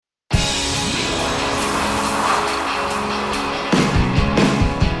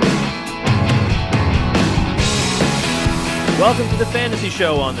Welcome to the Fantasy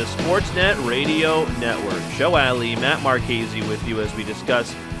Show on the Sportsnet Radio Network. Joe Alley, Matt Marchese with you as we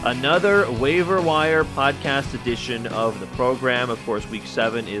discuss another waiver wire podcast edition of the program. Of course, Week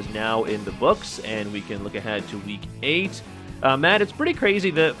 7 is now in the books, and we can look ahead to Week 8. Matt, it's pretty crazy.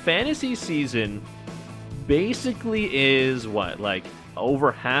 The fantasy season basically is,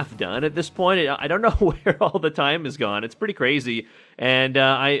 over half done at this point? I don't know where all the time has gone. It's pretty crazy. And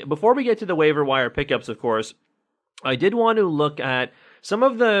before we get to the waiver wire pickups, of course, I did want to look at some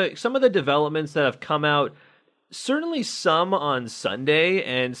of the developments that have come out, certainly some on Sunday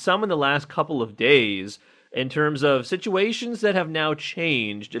and some in the last couple of days, in terms of situations that have now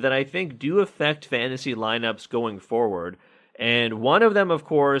changed that I think do affect fantasy lineups going forward. And one of them, of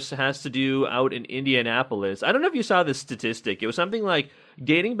course, has to do out in Indianapolis. I don't know if you saw this statistic. It was something like,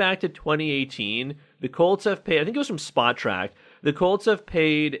 dating back to 2018, the Colts have paid, I think it was from Spot Track, the Colts have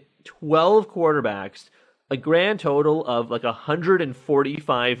paid 12 quarterbacks a grand total of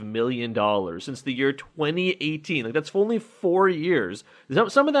 $145 million since the year 2018. That's only 4 years.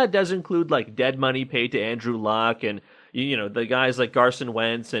 Some of that does include dead money paid to Andrew Luck and the guys like Carson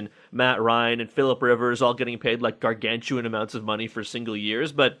Wentz and Matt Ryan and Phillip Rivers all getting paid gargantuan amounts of money for single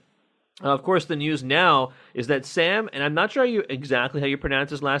years. But of course, the news now is that Sam, and I'm not sure exactly how you pronounce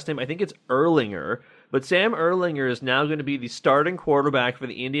his last name, I think it's Erlinger, but Sam Erlinger is now going to be the starting quarterback for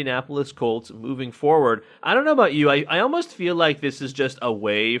the Indianapolis Colts moving forward. I don't know about you, I almost feel like this is just a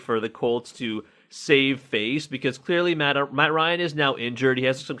way for the Colts to save face, because clearly Matt Ryan is now injured. He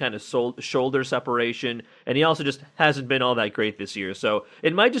has some kind of shoulder separation, and he also just hasn't been all that great this year. So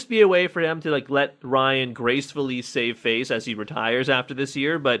it might just be a way for them to let Ryan gracefully save face as he retires after this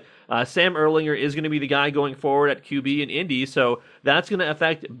year. But Sam Erlinger is going to be the guy going forward at QB in Indy, so that's going to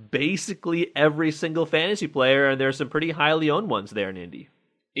affect basically every single fantasy player, and there's some pretty highly owned ones there in Indy.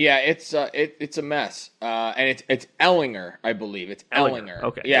 Yeah, it's a mess, and it's Ellinger, I believe. It's Ellinger.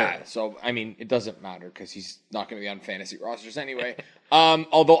 Okay. Yeah, good. So I mean, it doesn't matter because he's not going to be on fantasy rosters anyway.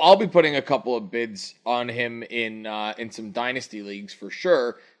 Although I'll be putting a couple of bids on him in some dynasty leagues for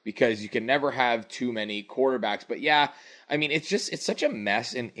sure, because you can never have too many quarterbacks. But yeah, I mean, it's such a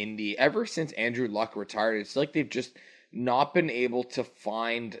mess in Indy. Ever since Andrew Luck retired, it's like they've just not been able to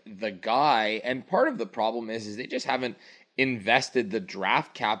find the guy. And part of the problem is they just haven't invested the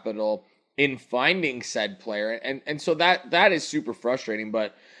draft capital in finding said player, and so that is super frustrating.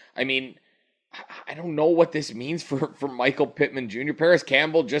 But I mean, I don't know what this means for Michael Pittman Jr. Paris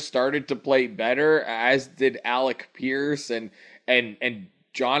Campbell just started to play better, as did Alec Pierce, and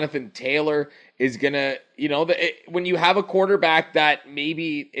Jonathan Taylor is gonna, when you have a quarterback that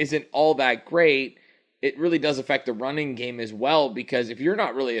maybe isn't all that great, it really does affect the running game as well, because if you're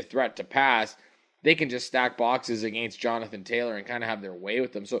not really a threat to pass, they can just stack boxes against Jonathan Taylor and kind of have their way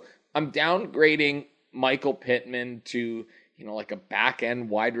with them. So I'm downgrading Michael Pittman to, a back-end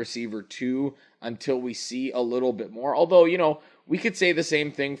wide receiver 2 until we see a little bit more. Although, we could say the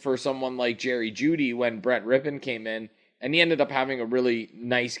same thing for someone like Jerry Jeudy when Brett Rippon came in, and he ended up having a really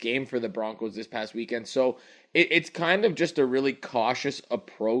nice game for the Broncos this past weekend. So it's kind of just a really cautious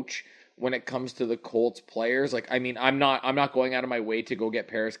approach when it comes to the Colts players. I'm not going out of my way to go get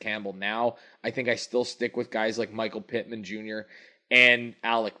Paris Campbell now. I think I still stick with guys like Michael Pittman Jr. and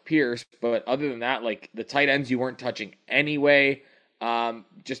Alec Pierce. But other than that, the tight ends you weren't touching anyway,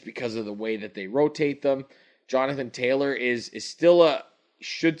 just because of the way that they rotate them. Jonathan Taylor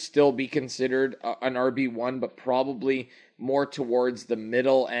should still be considered an RB1, but probably more towards the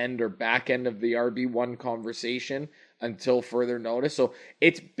middle end or back end of the RB1 conversation until further notice. So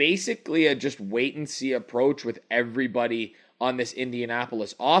it's basically a just wait and see approach with everybody on this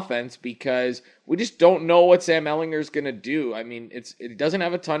Indianapolis offense, because we just don't know what Sam Ellinger is going to do. I mean, it doesn't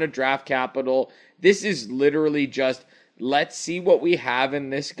have a ton of draft capital. This is literally just, let's see what we have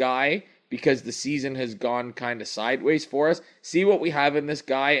in this guy, because the season has gone kind of sideways for us. See what we have in this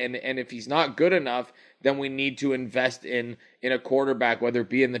guy, and if he's not good enough, then we need to invest in a quarterback, whether it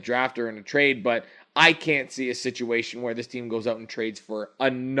be in the draft or in a trade. But I can't see a situation where this team goes out and trades for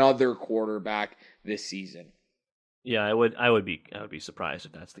another quarterback this season. Yeah, I would be surprised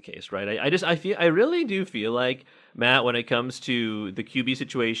if that's the case, right? I really do feel like, Matt, when it comes to the QB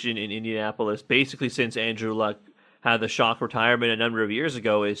situation in Indianapolis, basically since Andrew Luck had the shock retirement a number of years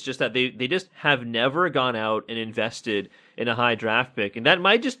ago, is just that they just have never gone out and invested in a high draft pick. And that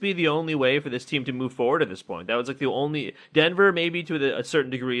might just be the only way for this team to move forward at this point. That was like the only Denver, maybe to a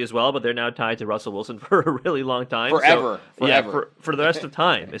certain degree as well, but they're now tied to Russell Wilson for a really long time. Forever. Yeah, for the rest of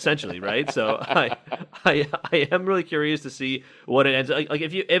time, essentially, right? So I am really curious to see what it ends up like.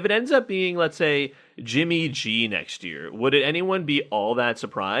 If it ends up being, let's say, Jimmy G next year, would anyone be all that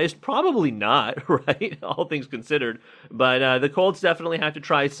surprised? Probably not, right? All things considered. But the Colts definitely have to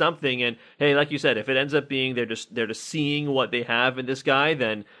try something. And hey, like you said, if it ends up being they're just seeing what they have in this guy,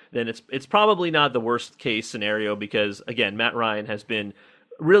 then it's probably not the worst case scenario, because again, Matt Ryan has been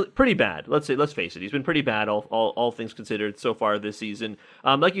really pretty bad. Let's face it, he's been pretty bad all things considered so far this season.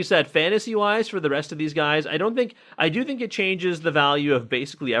 Like you said, fantasy wise for the rest of these guys, I do think it changes the value of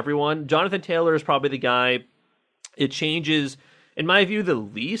basically everyone. Jonathan Taylor is probably the guy it changes, in my view, the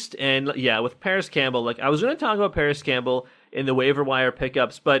least. And yeah, with Paris Campbell, like I was going to talk about Paris Campbell in the waiver wire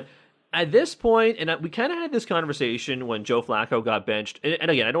pickups, but at this point, and we kind of had this conversation when Joe Flacco got benched. And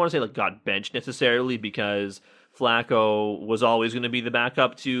again, I don't want to say like got benched necessarily, because Flacco was always going to be the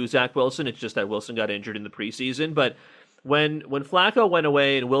backup to Zach Wilson. It's just that Wilson got injured in the preseason. But when Flacco went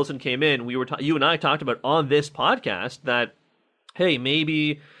away and Wilson came in, you and I talked about on this podcast that, hey,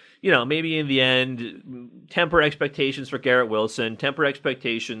 maybe in the end, temper expectations for Garrett Wilson, temper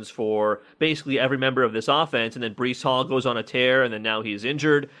expectations for basically every member of this offense, and then Breece Hall goes on a tear, and then now he's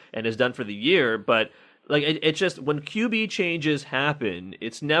injured and is done for the year. But like it's just, when QB changes happen,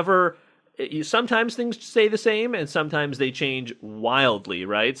 it's never. Sometimes things stay the same, and sometimes they change wildly,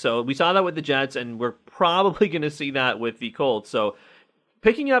 right? So we saw that with the Jets, and we're probably going to see that with the Colts. So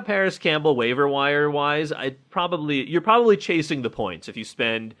picking up Paris Campbell waiver wire wise, you're probably chasing the points if you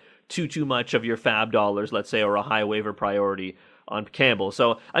spend too much of your fab dollars, let's say, or a high waiver priority on Campbell.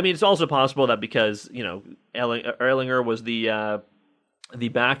 So I mean, it's also possible that because Erlinger was the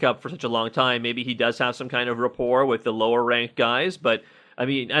backup for such a long time, maybe he does have some kind of rapport with the lower ranked guys, but I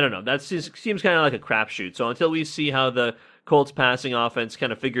mean, I don't know. That seems kind of like a crapshoot. So until we see how the Colts passing offense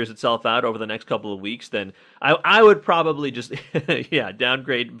kind of figures itself out over the next couple of weeks, then I would probably just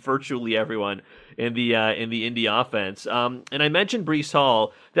downgrade virtually everyone in the Indy offense. And I mentioned Breece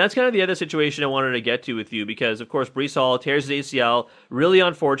Hall. That's kind of the other situation I wanted to get to with you, because of course Breece Hall tears his ACL. Really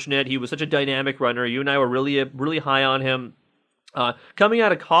unfortunate. He was such a dynamic runner. You and I were really high on him coming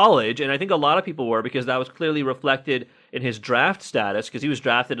out of college, and I think a lot of people were, because that was clearly reflected in his draft status, because he was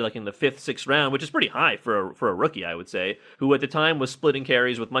drafted like in the 5th, 6th round, which is pretty high for a rookie, I would say, who at the time was splitting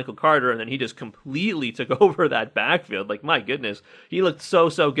carries with Michael Carter, and then he just completely took over that backfield. Like, my goodness, he looked so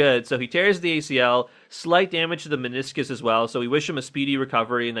good. So he tears the ACL, slight damage to the meniscus as well, so we wish him a speedy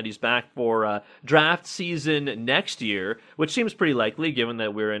recovery and that he's back for draft season next year, which seems pretty likely given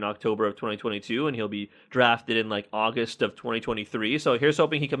that we're in October of 2022 and he'll be drafted in like August of 2023. So here's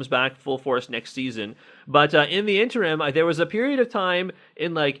hoping he comes back full force next season. But in the interim, there was a period of time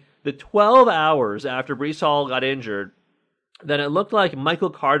in like the 12 hours after Breece Hall got injured that it looked like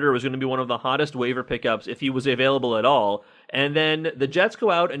Michael Carter was going to be one of the hottest waiver pickups if he was available at all. And then the Jets go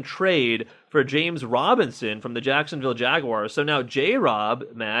out and trade for James Robinson from the Jacksonville Jaguars. So now J-Rob,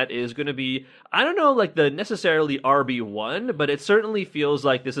 Matt, is going to be, I don't know, like the necessarily RB1, but it certainly feels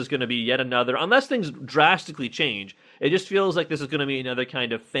like this is going to be yet another, unless things drastically change, it just feels like this is going to be another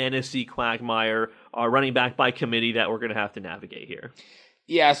kind of fantasy quagmire running back by committee that we're going to have to navigate here.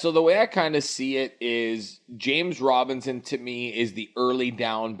 Yeah, so the way I kind of see it is James Robinson to me is the early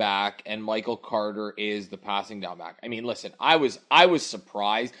down back and Michael Carter is the passing down back. I mean, listen, I was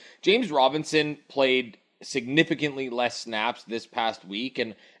surprised. James Robinson played significantly less snaps this past week,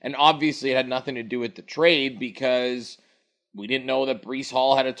 and obviously it had nothing to do with the trade because we didn't know that Breece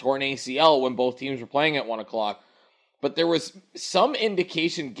Hall had a torn ACL when both teams were playing at 1 o'clock. But there was some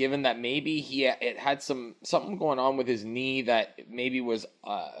indication given that maybe it had something going on with his knee that maybe was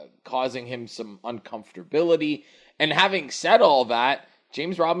causing him some uncomfortability. And having said all that,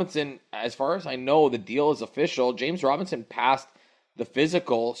 James Robinson, as far as I know, the deal is official. James Robinson passed the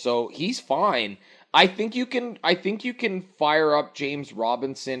physical, so he's fine. I think you can fire up James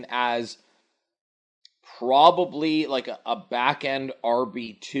Robinson as probably like a back end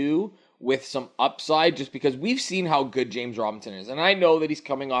RB2 with some upside, just because we've seen how good James Robinson is. And I know that he's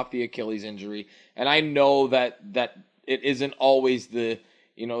coming off the Achilles injury, and I know that it isn't always the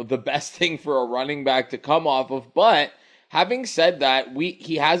best thing for a running back to come off of. But having said that,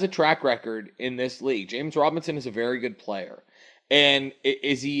 he has a track record in this league. James Robinson is a very good player. And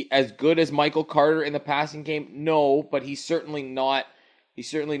is he as good as Michael Carter in the passing game? No, but he's certainly not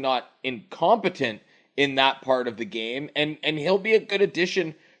incompetent in that part of the game. And he'll be a good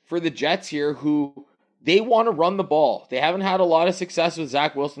addition for the Jets here, who they want to run the ball. They haven't had a lot of success with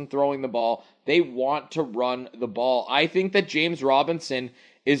Zach Wilson throwing the ball. They want to run the ball. I think that James Robinson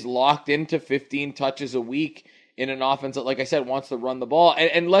is locked into 15 touches a week in an offense that, like I said, wants to run the ball.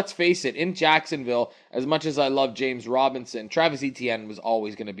 And let's face it, in Jacksonville, as much as I love James Robinson, Travis Etienne was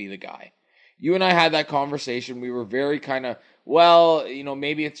always going to be the guy. You and I had that conversation. We were very kind of,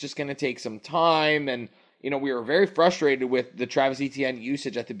 maybe it's just going to take some time. And, we were very frustrated with the Travis Etienne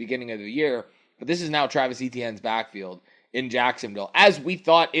usage at the beginning of the year. But this is now Travis Etienne's backfield in Jacksonville, as we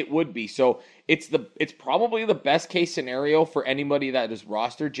thought it would be. So it's probably the best case scenario for anybody that is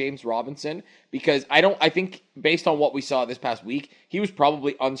rostered James Robinson, because I think based on what we saw this past week, he was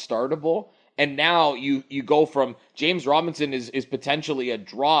probably unstartable. And now you go from James Robinson is potentially a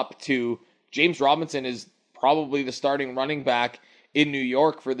drop to James Robinson is probably the starting running back in New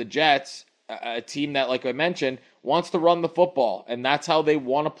York for the Jets, a team that, like I mentioned, wants to run the football, and that's how they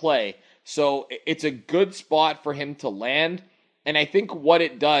want to play. So it's a good spot for him to land. And I think what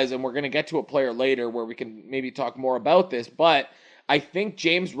it does, and we're going to get to a player later where we can maybe talk more about this, but I think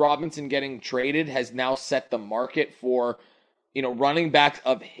James Robinson getting traded has now set the market for, running backs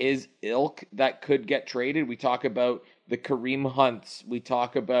of his ilk that could get traded. We talk about the Kareem Hunts. We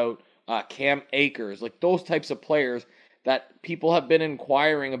talk about Cam Akers, like those types of players that people have been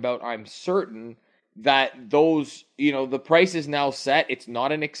inquiring about. I'm certain that those, the price is now set. It's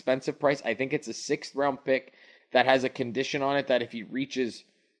not an expensive price. I think it's a 6th round pick that has a condition on it that if he reaches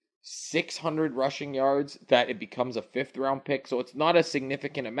 600 rushing yards, that it becomes a 5th round pick. So it's not a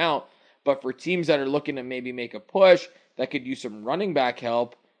significant amount, but for teams that are looking to maybe make a push that could use some running back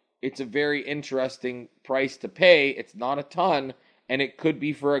help, it's a very interesting price to pay. It's not a ton, and it could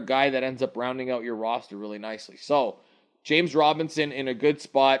be for a guy that ends up rounding out your roster really nicely. So James Robinson in a good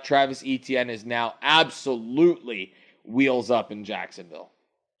spot. Travis Etienne is now absolutely wheels up in Jacksonville.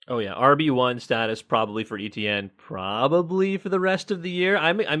 Oh yeah, RB1 status probably for Etienne, probably for the rest of the year.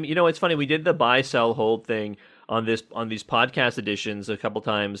 I'm it's funny, we did the buy, sell, hold thing on these podcast editions a couple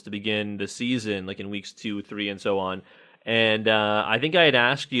times to begin the season, like in weeks 2, 3, and so on. And I think I had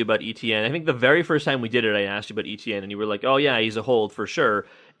asked you about Etienne. I think the very first time we did it, I asked you about Etienne, and you were like, "Oh yeah, he's a hold for sure."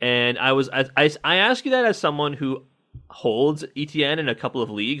 And I asked you that as someone who holds Etienne in a couple of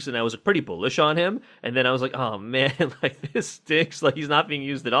leagues, and I was pretty bullish on him. And then I was like, "Oh man, like this stinks. Like he's not being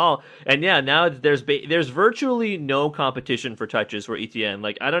used at all." And yeah, now there's virtually no competition for touches for Etienne.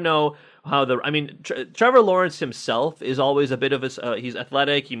 Like I don't know how Trevor Lawrence himself is always a bit of he's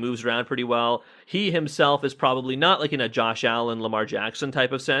athletic, he moves around pretty well. He himself is probably not like in a Josh Allen, Lamar Jackson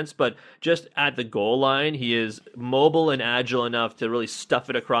type of sense, but just at the goal line, he is mobile and agile enough to really stuff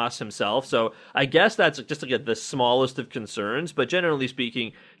it across himself. So I guess that's just like the smallest of concerns, but generally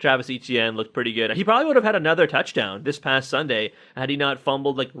speaking, Travis Etienne looked pretty good. He probably would have had another touchdown this past Sunday had he not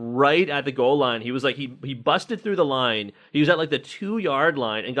fumbled like right at the goal line. He was like, he busted through the line. He was at like the 2-yard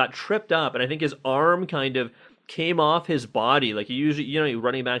line and got tripped up, and I think his arm kind of came off his body. Like he usually,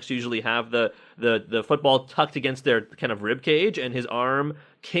 running backs usually have the football tucked against their kind of rib cage, and his arm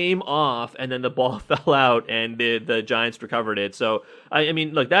came off, and then the ball fell out, and the Giants recovered it. So I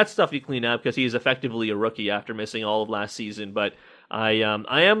mean, look, that stuff you clean up because he's effectively a rookie after missing all of last season. But I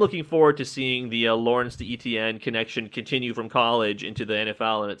am looking forward to seeing the Lawrence to Etienne connection continue from college into the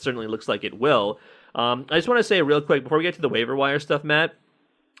NFL, and it certainly looks like it will. I just want to say real quick before we get to the waiver wire stuff, Matt,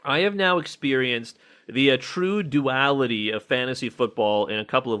 I have now experienced the true duality of fantasy football in a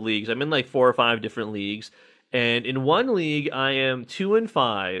couple of leagues. I'm in like 4 or 5 different leagues, and in one league I am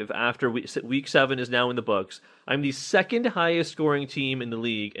 2-5 after week 7 is now in the books. I'm the second highest scoring team in the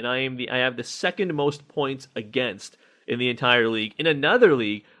league, and I have the second most points against in the entire league. In another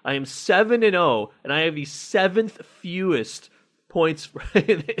league, I am 7-0, and I have the 7th fewest points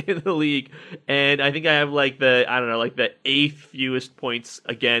in the league, and I think I have like the 8th fewest points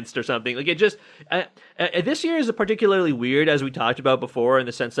against or something. Like it just this year is particularly weird, as we talked about before, in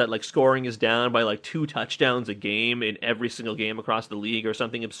the sense that like scoring is down by like 2 touchdowns a game in every single game across the league or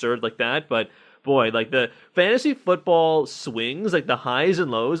something absurd like that. But boy, like the fantasy football swings, like the highs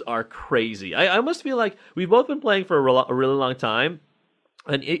and lows are crazy. I almost feel like we've both been playing for a really long time.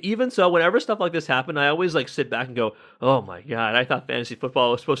 And even so, whenever stuff like this happen, I always like sit back and go, "Oh my god, I thought fantasy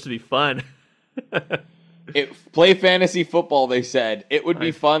football was supposed to be fun." Play fantasy football, they said. It would be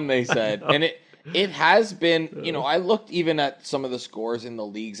fun, they said. And it has been, I looked even at some of the scores in the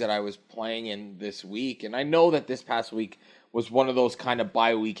leagues that I was playing in this week, and I know that this past week was one of those kind of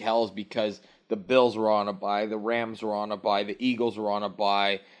bye week hells because the Bills were on a bye, the Rams were on a bye, the Eagles were on a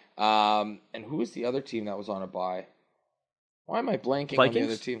bye, and who was the other team that was on a bye? Why am I blanking on the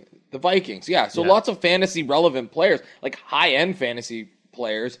other team? The Vikings, yeah. So lots of fantasy relevant players, like high-end fantasy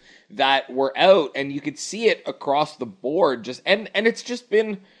players that were out, and you could see it across the board. And it's just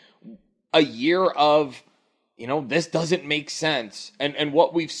been a year of, this doesn't make sense. And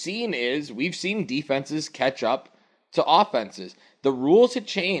what we've seen defenses catch up to offenses. The rules had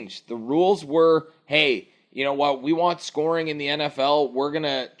changed. The rules were, hey, you know what, we want scoring in the NFL. We're going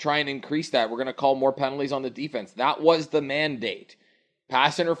to try and increase that. We're going to call more penalties on the defense. That was the mandate.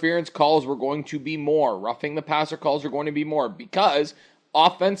 Pass interference calls were going to be more. Roughing the passer calls are going to be more because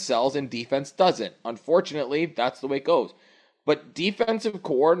offense sells and defense doesn't. Unfortunately, that's the way it goes. But defensive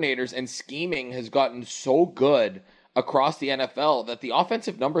coordinators and scheming has gotten so good across the NFL that the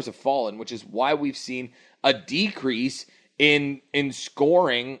offensive numbers have fallen, which is why we've seen a decrease in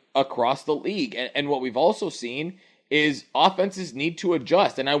scoring across the league. And what we've also seen is offenses need to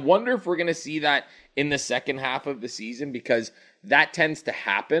adjust. And I wonder if we're going to see that in the second half of the season, because that tends to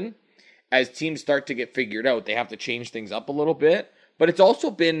happen as teams start to get figured out. They have to change things up a little bit. But it's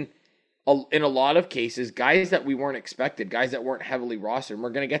also been, in a lot of cases, guys that we weren't expected, guys that weren't heavily rostered. And we're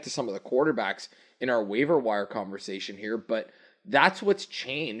going to get to some of the quarterbacks in our waiver wire conversation here, but that's what's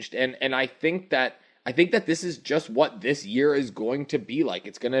changed. And I think that this is just what this year is going to be like.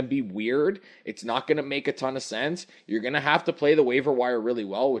 It's going to be weird. It's not going to make a ton of sense. You're going to have to play the waiver wire really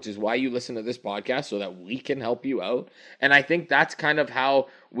well, which is why you listen to this podcast, so that we can help you out. And I think that's kind of how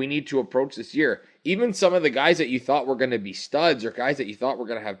we need to approach this year. Even some of the guys that you thought were going to be studs or guys that you thought were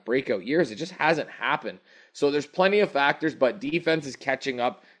going to have breakout years, it just hasn't happened. So there's plenty of factors, but defense is catching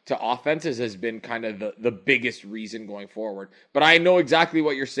up to offenses has been kind of the biggest reason going forward. But I know exactly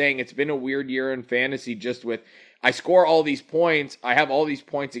what you're saying. It's been a weird year in fantasy, just with, I score all these points, I have all these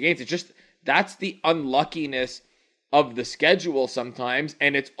points against. It's just, that's the unluckiness of the schedule sometimes.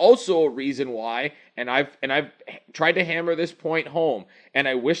 And it's also a reason why, and I've tried to hammer this point home, and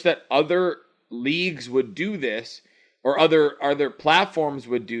I wish that other leagues would do this, or other platforms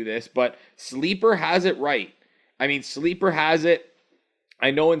would do this, but Sleeper has it right. I mean, Sleeper has it.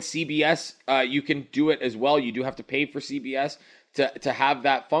 I know in CBS, you can do it as well. You do have to pay for CBS to have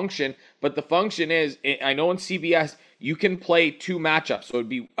that function. But the function is, I know in CBS, you can play two matchups. So it would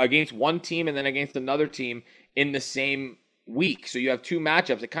be against one team and then against another team in the same week. So you have two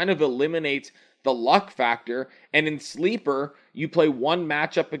matchups. It kind of eliminates the luck factor. And in Sleeper, you play one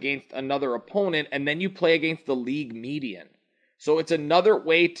matchup against another opponent, and then you play against the league median. So it's another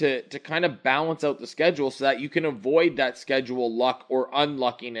way to kind of balance out the schedule so that you can avoid that schedule luck or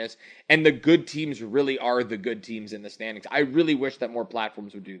unluckiness, and the good teams really are the good teams in the standings. I really wish that more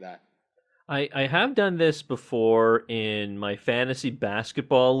platforms would do that. I have done this before in my fantasy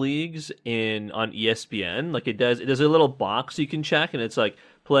basketball leagues on ESPN. Like there's a little box you can check, and it's like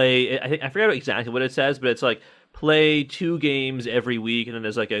play. I forget exactly what it says, but it's like play 2 games every week, and then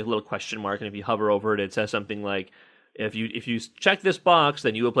there's like a little question mark, and if you hover over it, it says something like, If you check this box,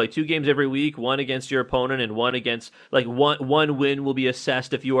 then you will play 2 games every week, one against your opponent and one against, like, one win will be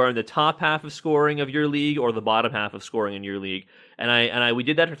assessed if you are in the top half of scoring of your league or the bottom half of scoring in your league. And we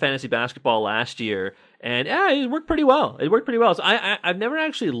did that for fantasy basketball last year, and it worked pretty well. So I've never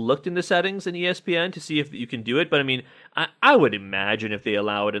actually looked into settings in ESPN to see if you can do it, but I mean, I would imagine if they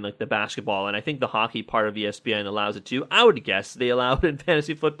allow it in like the basketball, and I think the hockey part of ESPN allows it too. I would guess they allow it in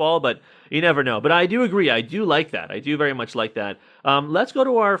fantasy football, but you never know. But I do agree. I do like that. I do very much like that. Let's go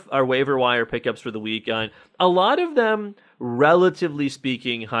to our waiver wire pickups for the week. A lot of them, relatively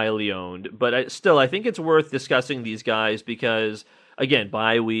speaking, highly owned, but I think it's worth discussing these guys because, again,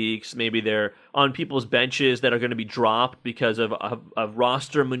 bye weeks, maybe they're on people's benches that are going to be dropped because of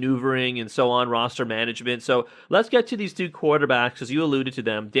roster maneuvering and so on, roster management. So let's get to these 2 quarterbacks, as you alluded to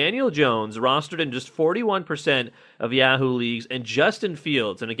them. Daniel Jones, rostered in just 41% of Yahoo leagues, and Justin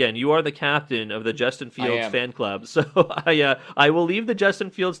Fields. And again, you are the captain of the Justin Fields fan club. So I will leave the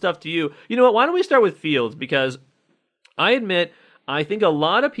Justin Fields stuff to you. You know what? Why don't we start with Fields? Because I admit, I think a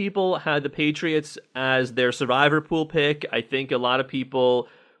lot of people had the Patriots as their survivor pool pick. I think a lot of people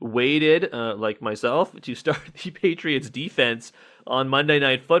waited, like myself, to start the Patriots defense on Monday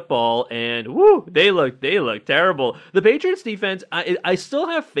Night Football, and they look terrible. The Patriots defense, I still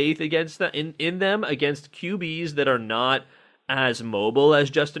have faith in them against QBs that are not as mobile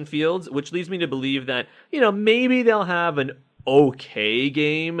as Justin Fields, which leads me to believe that, maybe they'll have an okay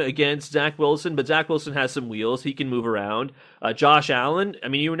game against Zach Wilson, but Zach Wilson has some wheels. He can move around. Josh Allen, I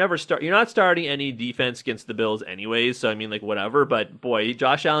mean, you're not starting any defense against the Bills anyways, so I mean, like, whatever, but boy,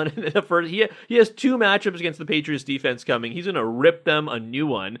 Josh Allen, he has 2 matchups against the Patriots defense coming. He's going to rip them a new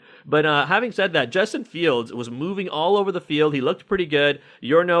one. But having said that, Justin Fields was moving all over the field. He looked pretty good.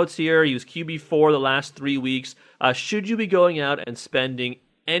 Your notes here, he was QB4 the last 3 weeks. Should you be going out and spending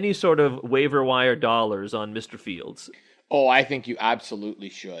any sort of waiver wire dollars on Mr. Fields? Oh, I think you absolutely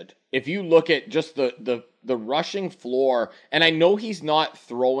should. If you look at just the rushing floor, and I know he's not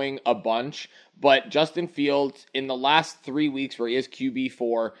throwing a bunch, but Justin Fields in the last 3 weeks where he is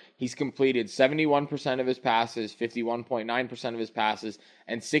QB4, he's completed 71% of his passes, 51.9% of his passes,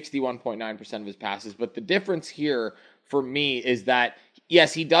 and 61.9% of his passes. But the difference here for me is that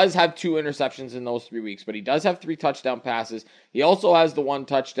yes, he does have 2 interceptions in those 3 weeks, but he does have 3 touchdown passes. He also has the 1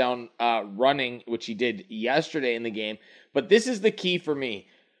 touchdown running, which he did yesterday in the game. But this is the key for me.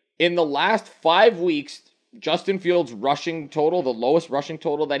 In the last 5 weeks, Justin Fields' rushing total, the lowest rushing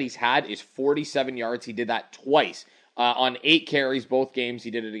total that he's had is 47 yards. He did that twice on 8 carries, both games.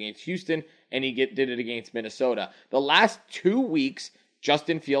 He did it against Houston, and he did it against Minnesota. The last 2 weeks,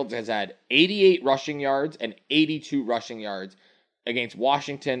 Justin Fields has had 88 rushing yards and 82 rushing yards against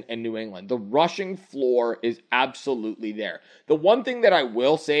Washington and New England. The rushing floor is absolutely there. The one thing that I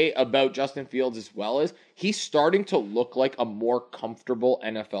will say about Justin Fields as well is he's starting to look like a more comfortable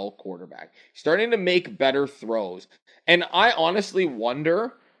NFL quarterback. He's starting to make better throws. And I honestly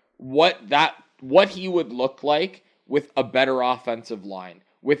wonder what he would look like with a better offensive line,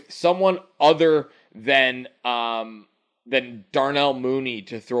 with someone other than Darnell Mooney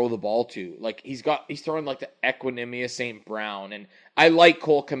to throw the ball to. Like he's throwing like the Equanimeous St. Brown, and I like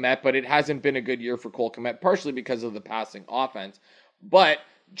Cole Kmet, but it hasn't been a good year for Cole Kmet, partially because of the passing offense. But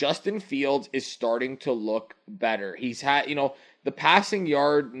Justin Fields is starting to look better. He's had, the passing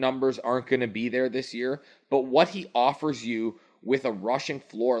yard numbers aren't going to be there this year, but what he offers you with a rushing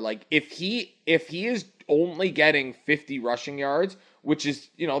floor, like if he is only getting 50 rushing yards, which is,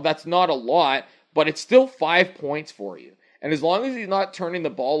 that's not a lot, but it's still 5 points for you. And as long as he's not turning the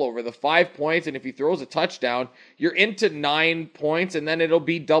ball over, the 5 points, and if he throws a touchdown, you're into 9 points, and then it'll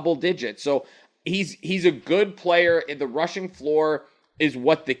be double digits. So he's a good player. The rushing floor is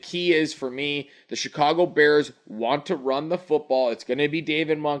what the key is for me. The Chicago Bears want to run the football. It's going to be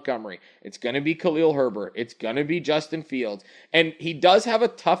David Montgomery. It's going to be Khalil Herbert. It's going to be Justin Fields. And he does have a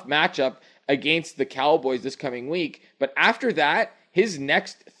tough matchup against the Cowboys this coming week. But after that, his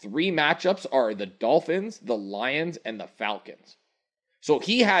next 3 matchups are the Dolphins, the Lions, and the Falcons. So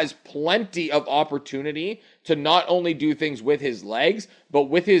he has plenty of opportunity to not only do things with his legs, but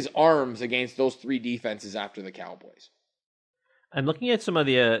with his arms against those 3 defenses after the Cowboys. I'm looking at some of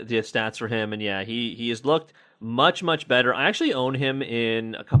the stats for him, and yeah, he has looked much, much better. I actually own him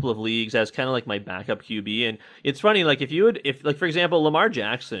in a couple of leagues as kind of like my backup QB. And it's funny, like if for example, Lamar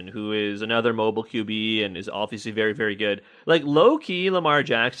Jackson, who is another mobile QB and is obviously very, very good, like low key, Lamar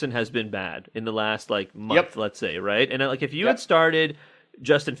Jackson has been bad in the last like month, let's say, right? And like if you had started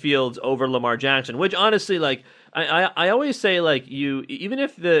Justin Fields over Lamar Jackson, which honestly, like I always say, like even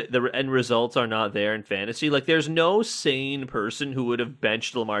if the end results are not there in fantasy, like there's no sane person who would have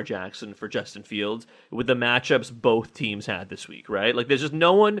benched Lamar Jackson for Justin Fields with the matchups both teams had this week, right? Like there's just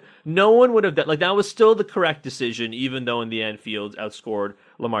no one would have done, like that was still the correct decision, even though in the end Fields outscored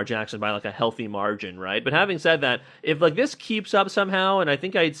Lamar Jackson by like a healthy margin, right? But having said that, if like this keeps up somehow, and I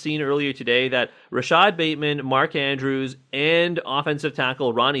think I had seen earlier today that Rashad Bateman, Mark Andrews, and offensive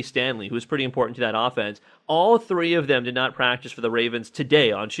tackle Ronnie Stanley, who is pretty important to that offense, all 3 of them did not practice for the Ravens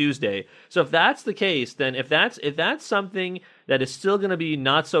today on Tuesday. So if that's the case, then if that's something that is still going to be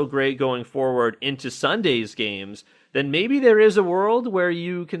not so great going forward into Sunday's games, then maybe there is a world where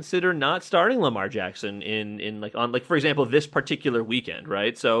you consider not starting Lamar Jackson in like on like for example this particular weekend,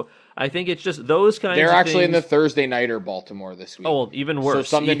 right? So I think it's just those kinds. They're of actually things. in the Thursday nighter Baltimore this week. Oh, well, even worse.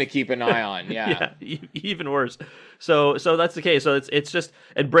 So something to keep an eye on. Yeah, yeah, even worse. So that's the case. So it's just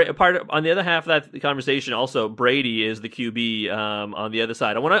and on the other half of that conversation, also Brady is the QB on the other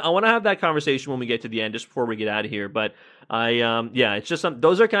side. I want to have that conversation when we get to the end, just before we get out of here. But it's just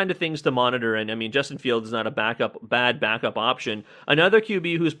those are kind of things to monitor. And I mean, Justin Fields is not a bad backup option. Another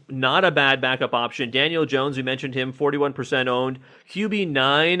QB who's not a bad backup option, Daniel Jones. We mentioned him, 41% owned,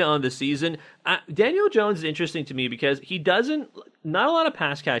 QB9 on the season. Daniel Jones is interesting to me because he not a lot of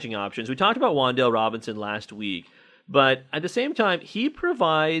pass catching options. We talked about Wan'Dale Robinson last week, but at the same time, he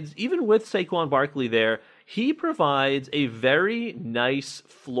provides, even with Saquon Barkley there, he provides a very nice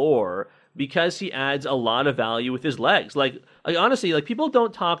floor because he adds a lot of value with his legs. Like honestly, like people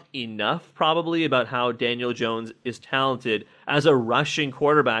don't talk enough probably about how Daniel Jones is talented as a rushing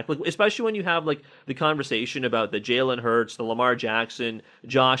quarterback, like especially when you have like the conversation about the Jalen Hurts, the Lamar Jackson,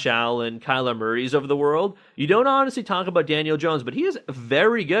 Josh Allen, Kyler Murrays of the world. You don't honestly talk about Daniel Jones, but he is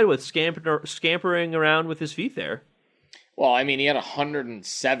very good with scampering around with his feet there. Well, I mean, he had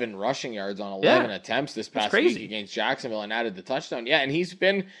 107 rushing yards on 11 attempts this past week against Jacksonville and added the touchdown. Yeah, and he's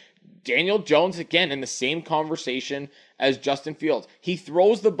been Daniel Jones, again, in the same conversation as Justin Fields. He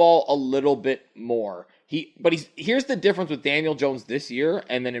throws the ball a little bit more. Here's the difference with Daniel Jones this year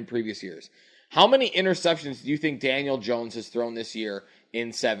and then in previous years. How many interceptions do you think Daniel Jones has thrown this year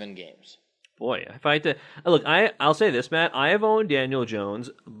in 7 games? Boy, if I had to look, I'll say this, Matt. I have owned Daniel Jones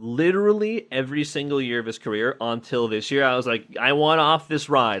literally every single year of his career until this year. I was like, I want off this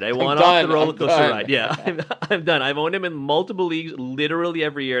ride. I want off the roller coaster ride. Yeah, I'm done. I've owned him in multiple leagues, literally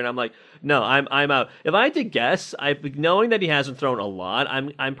every year, and I'm like, no, I'm out. If I had to guess, knowing that he hasn't thrown a lot,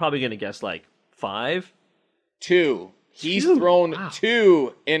 I'm probably going to guess like 5. 2. He's thrown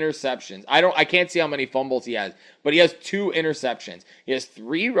 2 interceptions. I can't see how many fumbles he has, but he has 2 interceptions. He has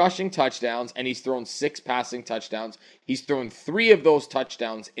 3 rushing touchdowns, and he's thrown 6 passing touchdowns. He's thrown 3 of those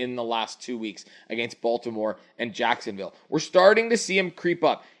touchdowns in the last 2 weeks against Baltimore and Jacksonville. We're starting to see him creep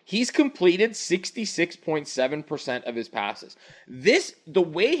up. He's completed 66.7% of his passes. The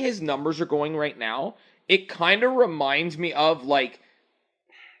way his numbers are going right now, it kind of reminds me of like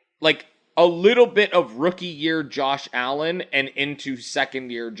a little bit of rookie year Josh Allen and into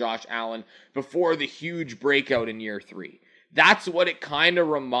second year Josh Allen before the huge breakout in year 3. That's what it kind of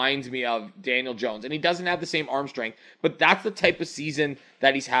reminds me of Daniel Jones. And he doesn't have the same arm strength, but that's the type of season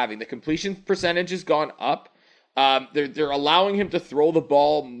that he's having. The completion percentage has gone up. They're allowing him to throw the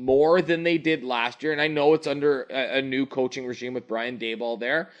ball more than they did last year. And I know it's under a new coaching regime with Brian Daboll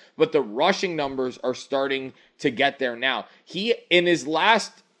there, but the rushing numbers are starting to get there now. In his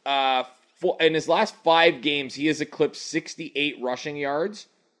last 5 games, he has eclipsed 68 rushing yards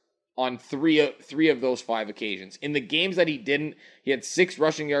on three of those 5 occasions. In the games that he didn't, he had 6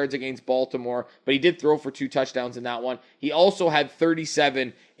 rushing yards against Baltimore, but he did throw for 2 touchdowns in that one. He also had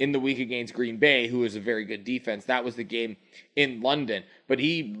 37 in the week against Green Bay, who is a very good defense. That was the game in London. But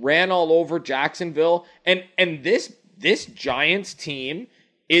he ran all over Jacksonville, and this Giants team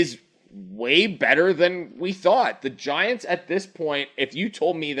is way better than we thought. The Giants at this point, if you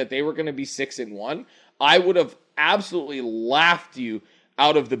told me that they were going to be 6-1, I would have absolutely laughed you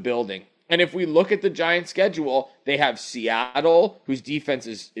out of the building. And if we look at the Giants schedule, they have Seattle, whose defense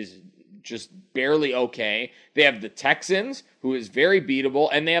is just barely okay. They have the Texans, who is very beatable,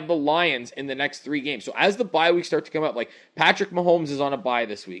 and they have the Lions in the next 3 games. So as the bye weeks start to come up, like Patrick Mahomes is on a bye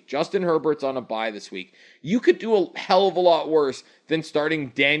this week, Justin Herbert's on a bye this week, you could do a hell of a lot worse than starting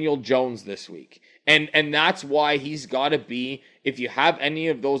Daniel Jones this week. And that's why he's got to be, if you have any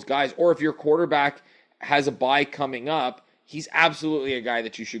of those guys, or if your quarterback has a bye coming up, he's absolutely a guy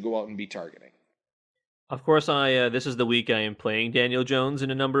that you should go out and be targeting. Of course, this is the week I am playing Daniel Jones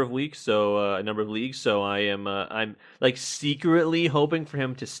in a number of leagues, so I'm like secretly hoping for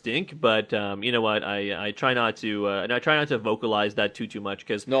him to stink, but you know what, I try not to, and I try not to vocalize that too much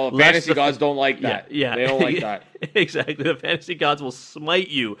because fantasy gods don't like that. Yeah, they don't like that. Exactly, the fantasy gods will smite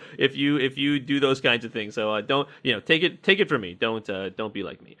you if you do those kinds of things. So don't take it from me. Don't be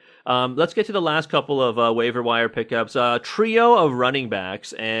like me. Let's get to the last couple of waiver wire pickups. Trio of running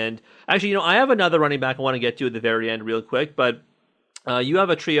backs, and actually, I have another running back I want to get to at the very end real quick, but you have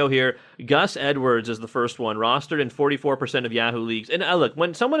a trio here. Gus Edwards is the first one, rostered in 44% of Yahoo leagues. And look,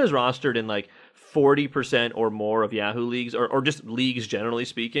 when someone is rostered in like 40% or more of Yahoo leagues, or just leagues generally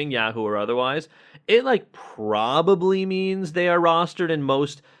speaking, Yahoo or otherwise, it like probably means they are rostered in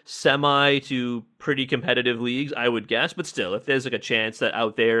most semi to pretty competitive leagues, I would guess. But still, if there's like a chance that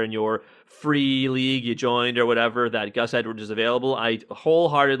out there in your free league you joined or whatever that Gus Edwards is available, I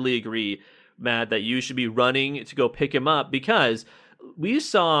wholeheartedly agree, Matt, that you should be running to go pick him up, because we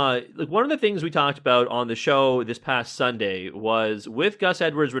saw, like, one of the things we talked about on the show this past Sunday was with Gus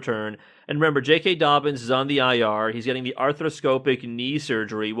Edwards' return. And remember, J.K. Dobbins is on the IR. He's getting the arthroscopic knee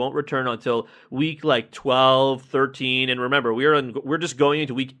surgery. He won't return until week like 12, 13. And remember, we're just going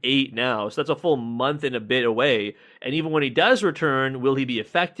into week 8 now. So that's a full month and a bit away. And even when he does return, will he be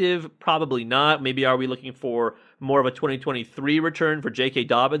effective? Probably not. Maybe are we looking for more of a 2023 return for J.K.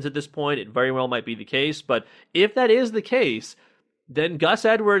 Dobbins at this point? It very well might be the case. But if that is the case, then Gus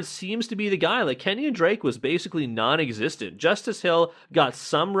Edwards seems to be the guy. Like, Kenyon Drake was basically non-existent. Justice Hill got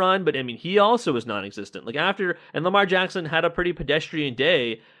some run, but I mean, he also was non-existent. Like, and Lamar Jackson had a pretty pedestrian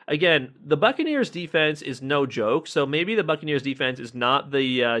day. Again, the Buccaneers defense is no joke, so maybe the Buccaneers defense is not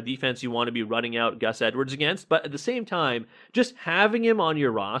the defense you want to be running out Gus Edwards against, but at the same time, just having him on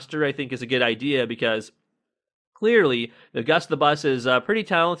your roster, I think, is a good idea, because clearly, the Gus the Bus is pretty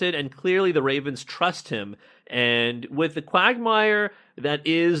talented, and clearly the Ravens trust him. And with the quagmire that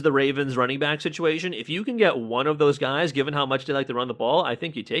is the Ravens running back situation, if you can get one of those guys, given how much they like to run the ball, I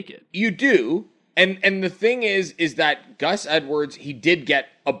think you take it. You do. And the thing is that Gus Edwards, he did get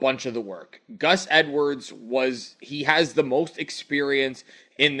a bunch of the work. Gus Edwards he has the most experience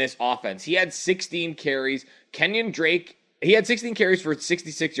in this offense. He had 16 carries. Kenyon Drake He had 16 carries for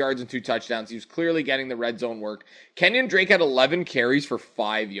 66 yards and 2 touchdowns. He was clearly getting the red zone work. Kenyon Drake had 11 carries for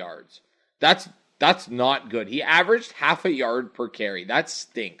 5 yards. That's not good. He averaged half a yard per carry. That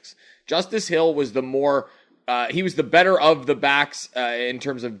stinks. Justice Hill was he was the better of the backs in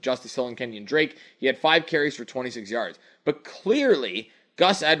terms of Justice Hill and Kenyon Drake. He had 5 carries for 26 yards. But clearly,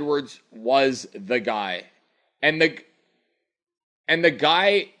 Gus Edwards was the guy. And the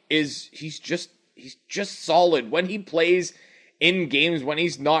guy he's just solid. When he plays in games, when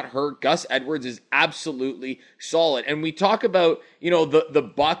he's not hurt, Gus Edwards is absolutely solid. And we talk about,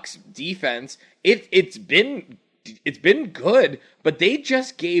 the Bucs defense. It's been good, but they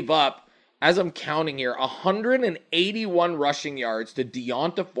just gave up, as I'm counting here, 181 rushing yards to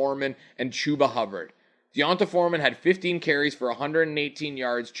Deonta Foreman and Chuba Hubbard. Deonta Foreman had 15 carries for 118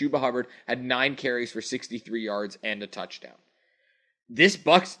 yards. Chuba Hubbard had 9 carries for 63 yards and a touchdown. This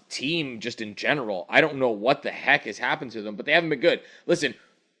Bucs team, just in general, I don't know what the heck has happened to them, but they haven't been good. Listen,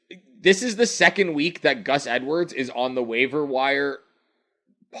 this is the second week that Gus Edwards is on the waiver wire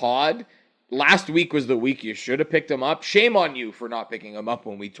pod. Last week was the week you should have picked him up. Shame on you for not picking him up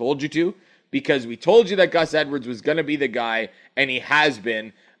when we told you to, because we told you that Gus Edwards was going to be the guy, and he has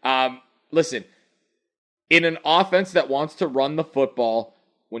been. Listen, in an offense that wants to run the football,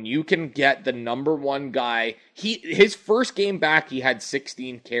 when you can get the number one guy, his first game back, he had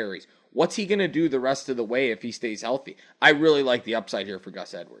 16 carries. What's he going to do the rest of the way if he stays healthy? I really like the upside here for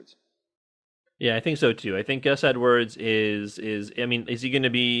Gus Edwards. Yeah, I think so too. I think Gus Edwards is he going to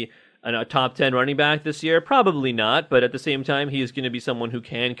be a top 10 running back this year? Probably not, but at the same time, he is going to be someone who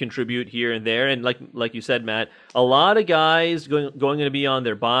can contribute here and there. And like you said, Matt, a lot of guys going to be on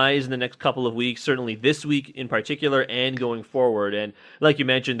their buys in the next couple of weeks, certainly this week in particular, and going forward. And like you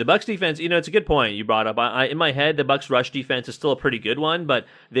mentioned, the Bucs defense, it's a good point you brought up. In my head, the Bucs rush defense is still a pretty good one, but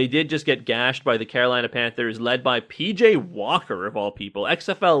they did just get gashed by the Carolina Panthers, led by P.J. Walker, of all people,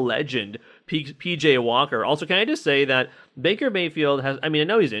 XFL legend P.J. Walker. Also, can I just say that Baker Mayfield I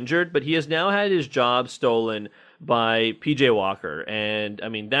know he's injured, but he has now had his job stolen by P.J. Walker. And,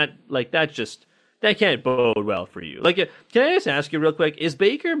 that can't bode well for you. Can I just ask you real quick, is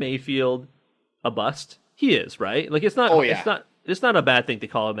Baker Mayfield a bust? He is, right? It's not, it's not a bad thing to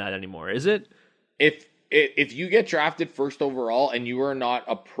call him that anymore, is it? If you get drafted first overall and you are not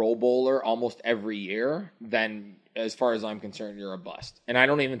a Pro Bowler almost every year, then as far as I'm concerned, you're a bust. And I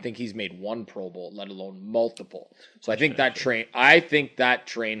don't even think he's made one Pro Bowl, let alone multiple. So I think that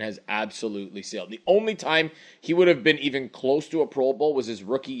train has absolutely sailed. The only time he would have been even close to a Pro Bowl was his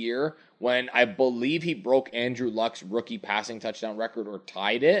rookie year, when I believe he broke Andrew Luck's rookie passing touchdown record or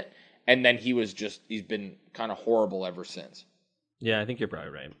tied it. And then he's been kind of horrible ever since. Yeah, I think you're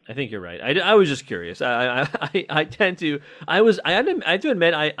probably right. I was just curious. I have to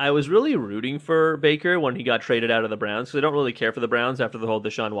admit, I was really rooting for Baker when he got traded out of the Browns, because I don't really care for the Browns after the whole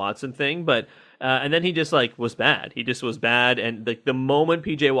Deshaun Watson thing. But and then he just was bad. He just was bad. And the moment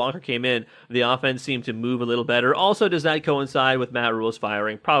PJ Walker came in, the offense seemed to move a little better. Also, does that coincide with Matt Rule's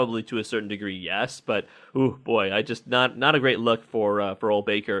firing? Probably to a certain degree, yes. But ooh, boy, not a great look for old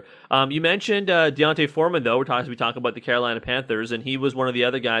Baker. You mentioned Deonta Foreman, though. We talk about the Carolina Panthers, and he was one of the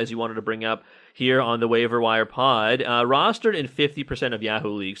other guys you wanted to bring up here on the Waiver Wire pod, rostered in 50% of Yahoo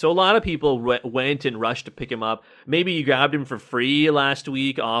leagues. So a lot of people went and rushed to pick him up. Maybe you grabbed him for free last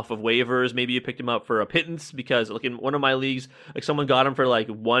week off of waivers. Maybe you picked him up for a pittance because, in one of my leagues, someone got him for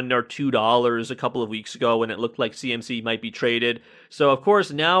 $1 or $2 a couple of weeks ago when it looked like CMC might be traded. So of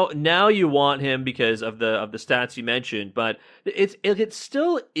course now you want him because of the stats you mentioned, but it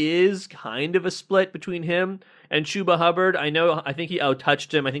still is kind of a split between him and Chuba Hubbard. I think he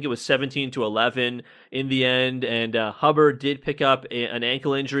outtouched him. I think it was 17-11 in the end. And Hubbard did pick up an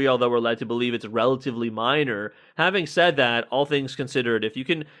ankle injury, although we're led to believe it's relatively minor. Having said that, all things considered, if you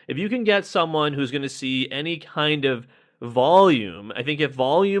can get someone who's going to see any kind of volume, I think if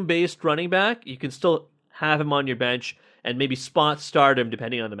volume-based running back, you can still have him on your bench and maybe spot start him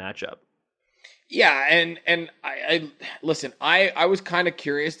depending on the matchup. Yeah, and I listen, I was kind of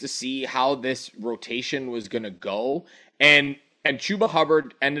curious to see how this rotation was going to go, and Chuba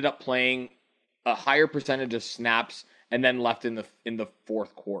Hubbard ended up playing a higher percentage of snaps and then left in the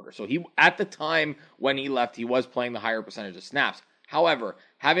fourth quarter. So he, at the time when he left, he was playing the higher percentage of snaps. However,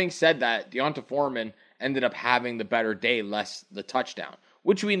 having said that, Deonta Foreman ended up having the better day, less the touchdown,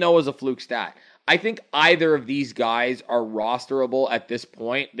 which we know is a fluke stat. I think either of these guys are rosterable at this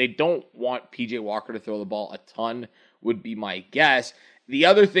point. They don't want PJ Walker to throw the ball a ton, would be my guess. The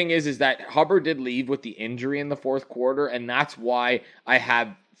other thing is that Hubbard did leave with the injury in the fourth quarter, and that's why I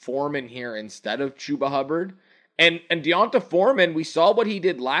have Foreman here instead of Chuba Hubbard. And Deonta Foreman, we saw what he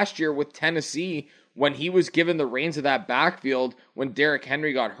did last year with Tennessee when he was given the reins of that backfield when Derrick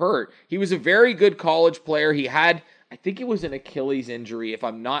Henry got hurt. He was a very good college player. He had, I think it was an Achilles injury, if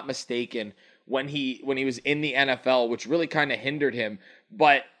I'm not mistaken, when he was in the NFL, which really kind of hindered him.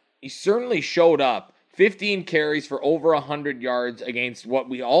 But he certainly showed up. 15 carries for over 100 yards against what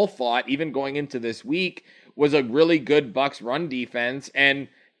we all thought, even going into this week, was a really good Bucs run defense. And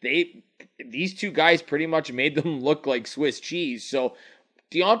these two guys pretty much made them look like Swiss cheese. So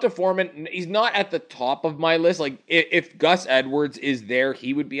D'Onta Foreman, he's not at the top of my list. Like, if Gus Edwards is there,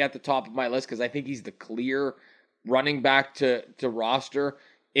 he would be at the top of my list because I think he's the clear running back to roster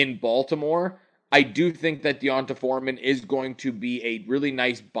in Baltimore. I do think that D'Onta Foreman is going to be a really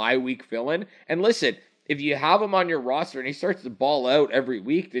nice bye week fill-in. And listen, if you have him on your roster and he starts to ball out every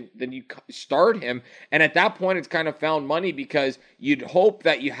week, then you start him. And at that point, it's kind of found money because you'd hope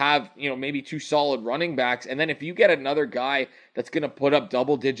that you have, maybe two solid running backs. And then if you get another guy that's going to put up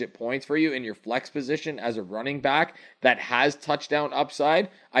double-digit points for you in your flex position as a running back that has touchdown upside,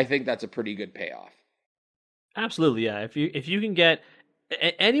 I think that's a pretty good payoff. Absolutely, yeah. If you can get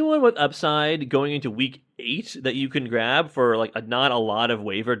anyone with upside going into week 8 that you can grab for not a lot of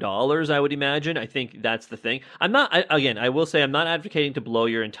waiver dollars, I would imagine. I think that's the thing. I will say I'm not advocating to blow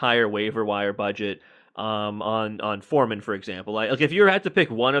your entire waiver wire budget on Foreman, for example. If you had to pick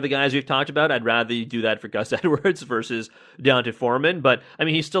one of the guys we've talked about, I'd rather you do that for Gus Edwards versus D'Onta Foreman. But I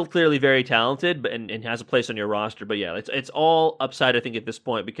mean, he's still clearly very talented, and has a place on your roster. But yeah, it's all upside, I think, at this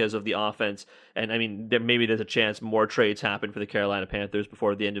point because of the offense. And I mean, there's a chance more trades happen for the Carolina Panthers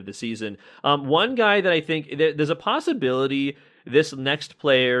before the end of the season. One guy that I think there's a possibility this next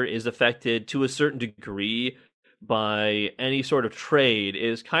player is affected to a certain degree by any sort of trade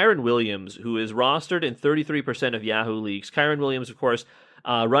is Kyren Williams, who is rostered in 33% of Yahoo leagues. Kyren Williams, of course,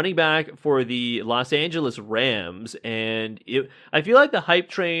 running back for the Los Angeles Rams, and I feel like the hype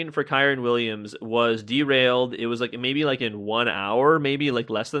train for Kyren Williams was derailed. It was maybe in 1 hour, maybe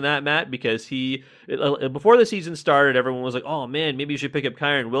less than that, Matt, because before the season started, everyone was like, oh man, maybe you should pick up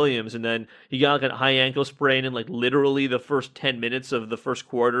Kyren Williams, and then he got a high ankle sprain in literally the first 10 minutes of the first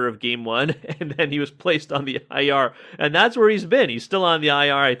quarter of game 1, and then he was placed on the IR, and that's where he's been. He's still on the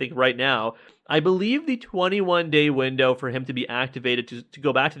IR, I think, right now. I believe the 21-day window for him to be activated to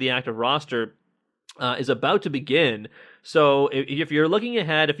go back to the active roster is about to begin. So if you're looking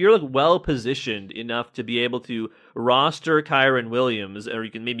ahead, if you're well-positioned enough to be able to roster Kyren Williams, or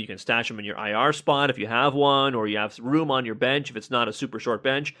you can stash him in your IR spot if you have one, or you have room on your bench if it's not a super short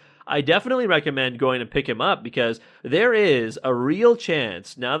bench, I definitely recommend going and pick him up because there is a real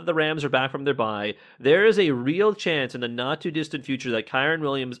chance, now that the Rams are back from their bye, there is a real chance in the not-too-distant future that Kyren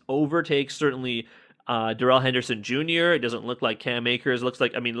Williams overtakes certainly Darrell Henderson Jr. It doesn't look like Cam Akers. It looks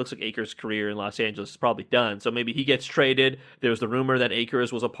like Akers' career in Los Angeles is probably done. So maybe he gets traded. There's the rumor that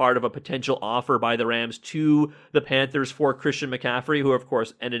Akers was a part of a potential offer by the Rams to the Panthers for Christian McCaffrey, who of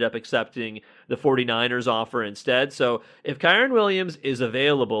course ended up accepting the 49ers offer instead. So if Kyren Williams is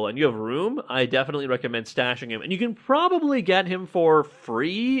available and you have room, I definitely recommend stashing him. And you can probably get him for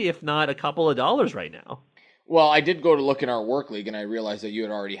free, if not a couple of dollars right now. Well, I did go to look in our work league, and I realized that you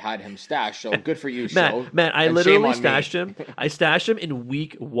had already had him stashed, so good for you, Sho. Matt, I literally stashed him. I stashed him in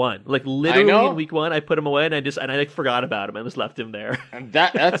week 1. Literally in week 1, I put him away, and I forgot about him. I just left him there. And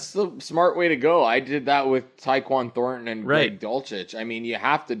that's the smart way to go. I did that with Tyquan Thornton and Greg Dulcich. I mean, you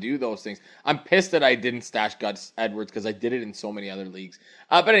have to do those things. I'm pissed that I didn't stash Gus Edwards because I did it in so many other leagues.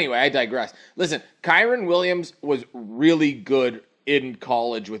 But anyway, I digress. Listen, Kyren Williams was really good in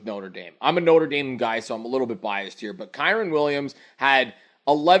college with Notre Dame. I'm a Notre Dame guy, so I'm a little bit biased here, but Kyren Williams had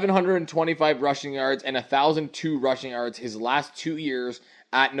 1,125 rushing yards and 1,002 rushing yards his last 2 years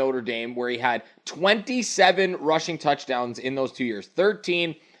at Notre Dame, where he had 27 rushing touchdowns in those 2 years,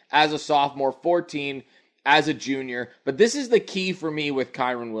 13 as a sophomore, 14 as a junior. But this is the key for me with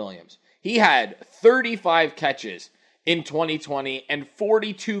Kyren Williams. He had 35 catches in 2020 and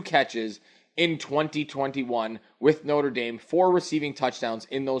 42 catches in 2021 with Notre Dame, 4 receiving touchdowns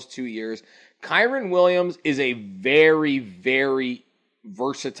in those 2 years. Kyren Williams is a very, very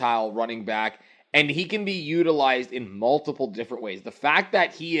versatile running back, and he can be utilized in multiple different ways. The fact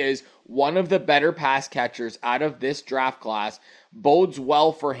that he is one of the better pass catchers out of this draft class bodes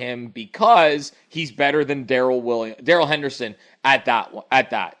well for him because he's better than Darrell Henderson at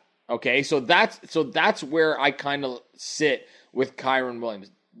that. Okay, so that's where I kind of sit with Kyren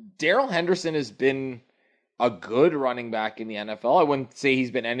Williams. Darrell Henderson has been a good running back in the NFL. I wouldn't say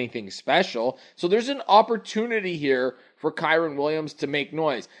he's been anything special. So there's an opportunity here for Kyren Williams to make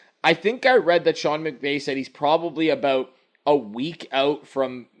noise. I think I read that Sean McVay said he's probably about a week out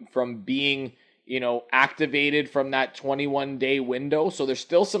from being, activated from that 21-day window. So there's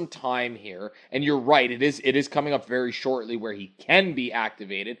still some time here. And you're right, it is coming up very shortly where he can be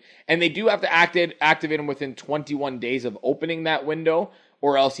activated. And they do have to activate him within 21 days of opening that window,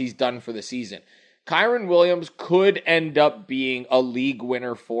 or else he's done for the season. Kyren Williams could end up being a league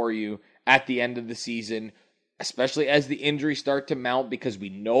winner for you at the end of the season, especially as the injuries start to mount, because we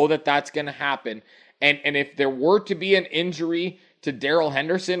know that that's going to happen. And if there were to be an injury to Darrell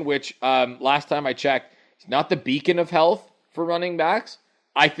Henderson, which last time I checked, is not the beacon of health for running backs,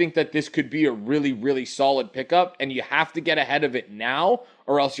 I think that this could be a really, really solid pickup, and you have to get ahead of it now,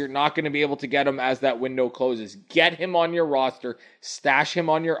 or else you're not going to be able to get him as that window closes. Get him on your roster, stash him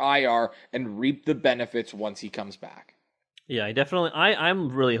on your IR, and reap the benefits once he comes back. Yeah, I'm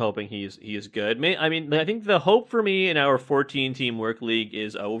really hoping he's good. I think the hope for me in our 14-team work league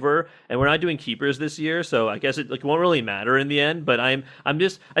is over, and we're not doing keepers this year, so I guess it won't really matter in the end. But I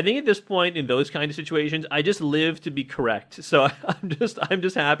think at this point in those kind of situations, I just live to be correct. So I'm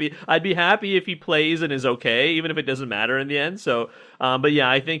just happy. I'd be happy if he plays and is okay, even if it doesn't matter in the end. So, but yeah,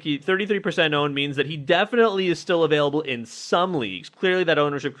 I think 33% owned means that he definitely is still available in some leagues. Clearly, that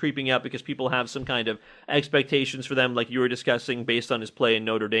ownership creeping up because people have some kind of expectations for them, like you were discussing, based on his play in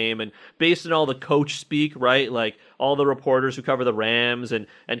Notre Dame and based on all the coach speak, right? Like all the reporters who cover the Rams and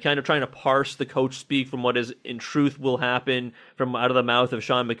kind of trying to parse the coach speak from what is in truth will happen from out of the mouth of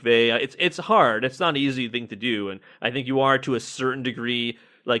Sean McVay. It's hard. It's not an easy thing to do. And I think you are to a certain degree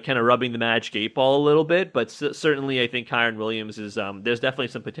like kind of rubbing the Magic 8 Ball a little bit, but certainly I think Kyren Williams is, there's definitely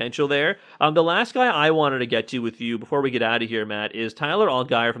some potential there. The last guy I wanted to get to with you before we get out of here, Matt, is Tyler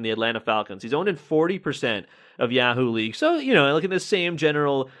Allgeier from the Atlanta Falcons. He's owned in 40% of Yahoo League. So, look at the same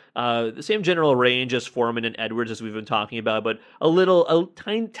general range as Foreman and Edwards as we've been talking about, but a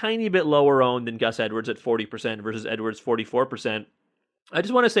tiny bit lower owned than Gus Edwards at 40% versus Edwards 44%. I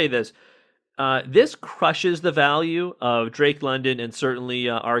just want to say this. This crushes the value of Drake London and certainly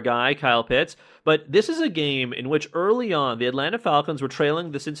our guy, Kyle Pitts. But this is a game in which early on, the Atlanta Falcons were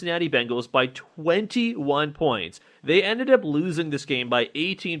trailing the Cincinnati Bengals by 21 points. They ended up losing this game by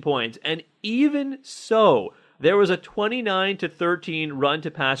 18 points. And even so, there was a 29-13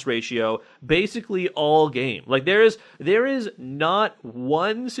 run-to-pass ratio basically all game. Like, there is not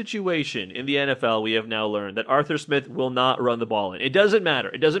one situation in the NFL we have now learned that Arthur Smith will not run the ball in. It doesn't matter.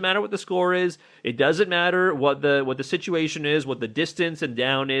 It doesn't matter what the score is. It doesn't matter what the situation is, what the distance and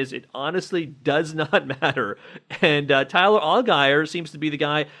down is. It honestly does not matter. And Tyler Allgeier seems to be the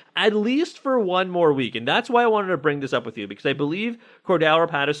guy, at least for one more week. And that's why I wanted to bring this up with you, because I believe Cordell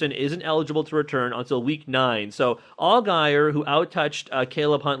Patterson isn't eligible to return until week 9. So Allgeier, who outtouched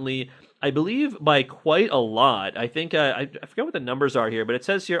Caleb Huntley, I believe by quite a lot. I think, I forget what the numbers are here, but it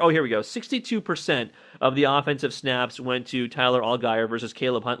says here, oh, here we go. 62% of the offensive snaps went to Tyler Allgeier versus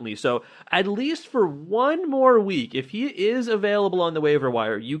Caleb Huntley. So at least for one more week, if he is available on the waiver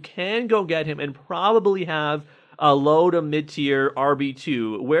wire, you can go get him and probably have a low to mid-tier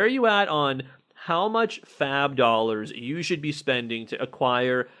RB2. Where are you at on how much fab dollars you should be spending to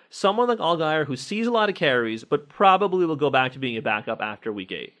acquire someone like Allgeier who sees a lot of carries, but probably will go back to being a backup after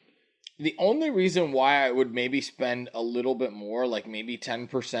week 8? The only reason why I would maybe spend a little bit more, like maybe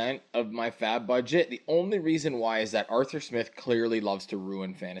 10% of my fab budget, the only reason why is that Arthur Smith clearly loves to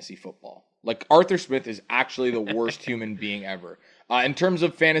ruin fantasy football. Like, Arthur Smith is actually the worst human being ever. In terms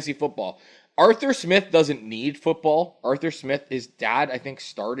of fantasy football, Arthur Smith doesn't need football. Arthur Smith, his dad, I think,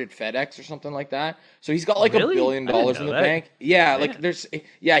 started FedEx or something like that. So he's got like $1 billion in the bank. Yeah,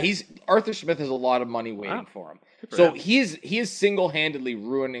 Arthur Smith has a lot of money waiting for him. So he is single-handedly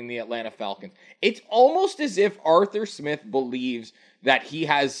ruining the Atlanta Falcons. It's almost as if Arthur Smith believes that he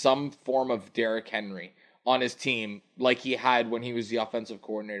has some form of Derrick Henry on his team like he had when he was the offensive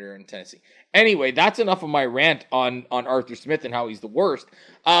coordinator in Tennessee. Anyway, that's enough of my rant on Arthur Smith and how he's the worst.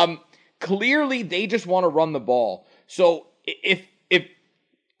 Clearly, they just want to run the ball. So if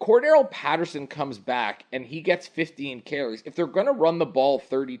Cordell Patterson comes back and he gets 15 carries, if they're going to run the ball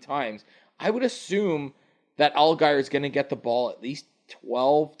 30 times, I would assume that Allgeier is going to get the ball at least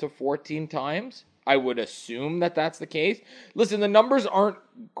 12 to 14 times. I would assume that that's the case. Listen, the numbers aren't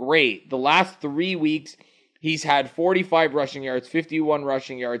great. The last 3 weeks, he's had 45 rushing yards, 51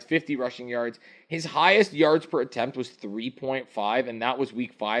 rushing yards, 50 rushing yards. His highest yards per attempt was 3.5, and that was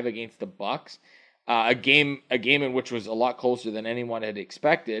week 5 against the Bucs. A game in which was a lot closer than anyone had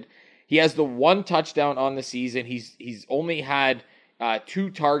expected. He has the 1 touchdown on the season. He's only had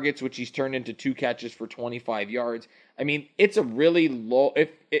 2 targets, which he's turned into 2 catches for 25 yards. I mean, it's a really low.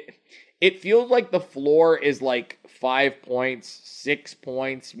 It feels like the floor is like 5 points, 6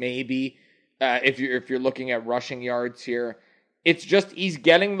 points, maybe. If you're looking at rushing yards here, It's just he's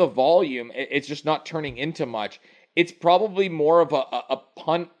getting the volume. It's just not turning into much. It's probably more of a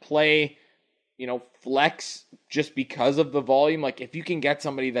punt play, flex just because of the volume. Like if you can get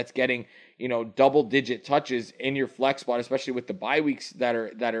somebody that's getting, double-digit touches in your flex spot, especially with the bye weeks that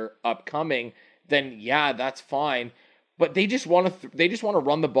are upcoming, then yeah, that's fine. But they just want to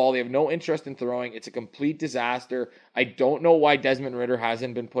run the ball. They have no interest in throwing. It's a complete disaster. I don't know why Desmond Ridder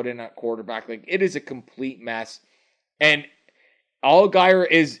hasn't been put in at quarterback. Like it is a complete mess. And Allgaier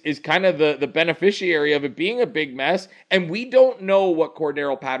is kind of the beneficiary of it being a big mess, and we don't know what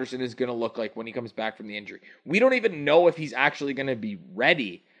Cordarrelle Patterson is going to look like when he comes back from the injury. We don't even know if he's actually going to be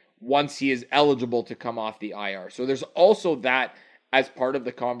ready once he is eligible to come off the IR. So there's also that as part of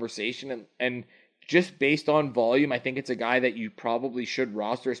the conversation, and just based on volume, I think it's a guy that you probably should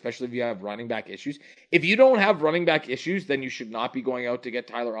roster, especially if you have running back issues. If you don't have running back issues, then you should not be going out to get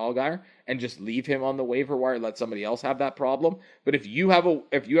Tyler Allgaier and just leave him on the waiver wire, let somebody else have that problem. But if you have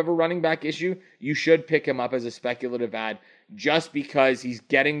a running back issue, you should pick him up as a speculative ad just because he's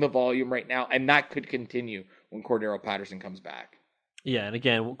getting the volume right now, and that could continue when Cordarrelle Patterson comes back. Yeah, and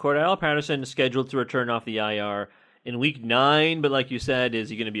again, Cordarrelle Patterson is scheduled to return off the IR in week 9, but like you said, is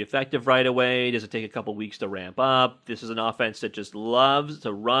he going to be effective right away? Does it take a couple weeks to ramp up? This is an offense that just loves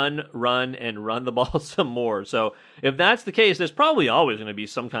to run, and run the ball some more. So if that's the case, there's probably always going to be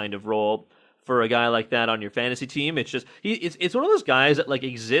some kind of role for a guy like that on your fantasy team. It's just it's one of those guys that like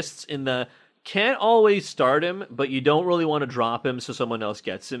exists in the can't always start him, but you don't really want to drop him so someone else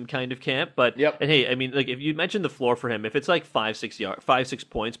gets him kind of camp. But yep. And hey, I mean, like if you mentioned the floor for him, if it's like 5-6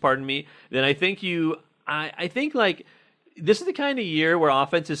 points, pardon me, then I think I think like this is the kind of year where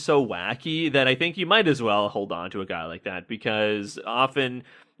offense is so wacky that I think you might as well hold on to a guy like that, because often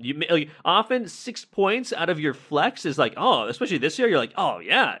 6 points out of your flex is like, oh, especially this year, you're like, oh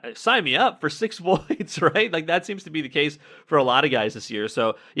yeah, sign me up for 6 points, right? Like that seems to be the case for a lot of guys this year.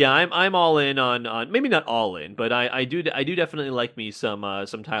 So yeah, I'm all in on maybe not all in, but I do definitely like me some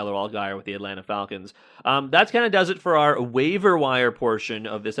Tyler Allgaier with the Atlanta Falcons. That's kind of does it for our waiver wire portion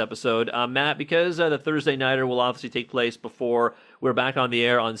of this episode, Matt, because the Thursday nighter will obviously take place before we're back on the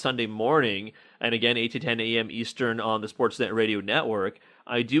air on Sunday morning, and again 8 to 10 a.m. Eastern on the Sportsnet Radio Network.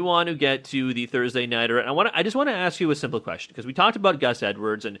 I do want to get to the Thursday nighter, and I just want to ask you a simple question, because we talked about Gus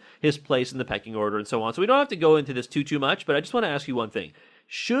Edwards and his place in the pecking order and so on, so we don't have to go into this too much, but I just want to ask you one thing.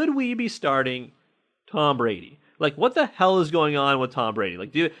 Should we be starting Tom Brady? Like, what the hell is going on with Tom Brady?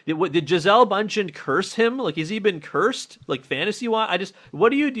 Like, did Gisele Bundchen curse him? Like, has he been cursed, like, fantasy-wise? What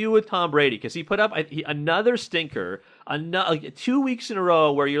do you do with Tom Brady? Because he put up another stinker, like 2 weeks in a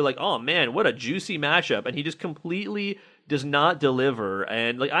row where you're like, oh, man, what a juicy matchup, and he just completely does not deliver.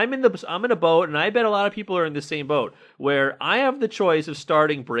 And like I'm in a boat, and I bet a lot of people are in the same boat, where I have the choice of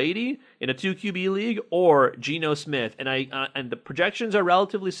starting Brady in a 2 QB league or Geno Smith, and and the projections are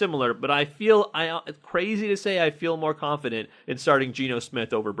relatively similar, but I feel it's crazy to say I feel more confident in starting Geno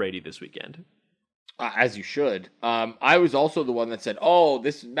Smith over Brady this weekend. As you should. I was also the one that said, oh,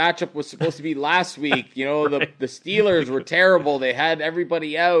 this matchup was supposed to be last week. Right. The Steelers were terrible. They had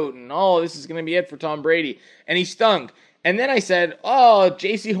everybody out, and this is going to be it for Tom Brady. And he stunk. And then I said, oh,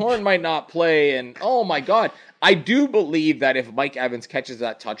 J.C. Horn might not play, and oh my God. I do believe that if Mike Evans catches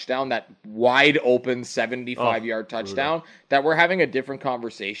that touchdown, that wide open 75-yard touchdown, that we're having a different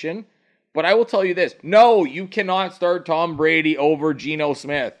conversation. But I will tell you this. No, you cannot start Tom Brady over Geno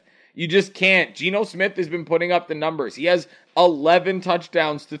Smith. You just can't. Geno Smith has been putting up the numbers. He has 11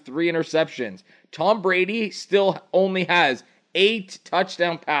 touchdowns to 3 interceptions. Tom Brady still only has 8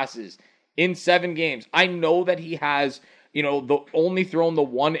 touchdown passes in 7 games. I know that he has, only thrown the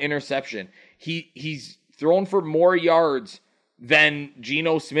 1 interception. He's thrown for more yards than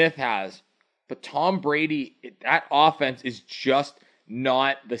Geno Smith has. But Tom Brady, that offense is just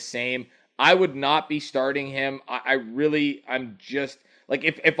not the same. I would not be starting him. I'm just like,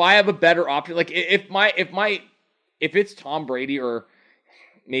 if I have a better option, like if it's Tom Brady, or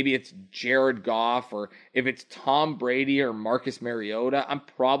maybe it's Jared Goff, or if it's Tom Brady or Marcus Mariota, I'm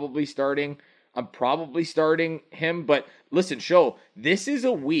probably starting him. But listen, this is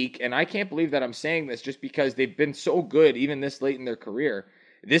a week, and I can't believe that I'm saying this just because they've been so good even this late in their career.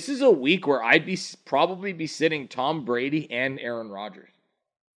 This is a week where I'd probably be sitting Tom Brady and Aaron Rodgers.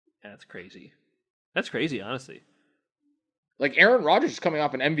 That's crazy. That's crazy, honestly. Like, Aaron Rodgers is coming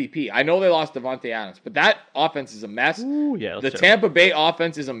off an MVP. I know they lost Devontae Adams, but that offense is a mess. Ooh, yeah, the Tampa Bay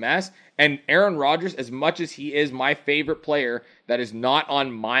offense is a mess. And Aaron Rodgers, as much as he is my favorite player that is not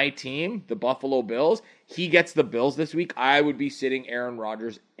on my team, the Buffalo Bills, he gets the Bills this week. I would be sitting Aaron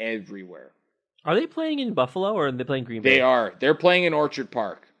Rodgers everywhere. Are they playing in Buffalo, or are they playing Green Bay? They are. They're playing in Orchard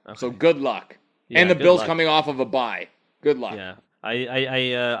Park. Okay. So good luck. Yeah, and the Bills coming off of a bye. Good luck. Yeah,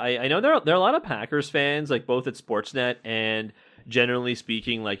 I know there are a lot of Packers fans, like both at Sportsnet and generally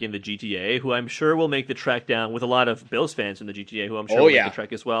speaking, like in the GTA, who I'm sure will make the trek down, with a lot of Bills fans in the GTA who I'm sure will make the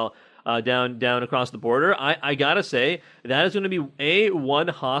trek as well, down across the border. I gotta say that is going to be one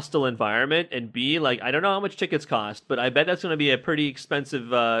hostile environment, and B, like, I don't know how much tickets cost, but I bet that's going to be a pretty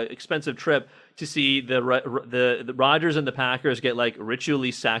expensive trip to see the Rodgers and the Packers get like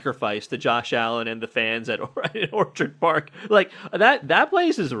ritually sacrificed to Josh Allen and the fans at Orchard Park. Like that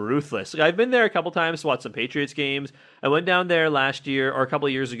place is ruthless. Like, I've been there a couple times to watch some Patriots games. I went down there last year or a couple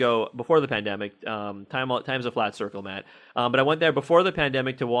of years ago before the pandemic. Time's a flat circle, Matt. But I went there before the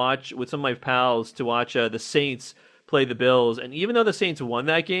pandemic to watch with some of my pals to watch the Saints play the Bills, and even though the Saints won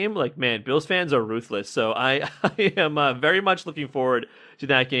that game, like, man, Bills fans are ruthless. So I am very much looking forward to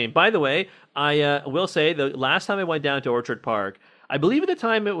that game. By the way, I will say the last time I went down to Orchard Park, I believe at the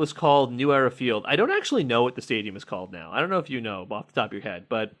time it was called New Era Field. I don't actually know what the stadium is called now. I don't know if you know off the top of your head,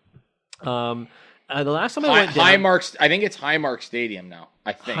 but the last time I went down, Highmark, I think it's Highmark Stadium now.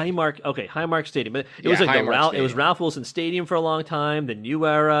 I think Highmark Stadium. But it was like it was Ralph Wilson Stadium for a long time. The New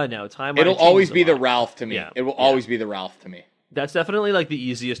Era, now it's Highmark. It'll always be the Ralph to me. Yeah. It will always be the Ralph to me. That's definitely like the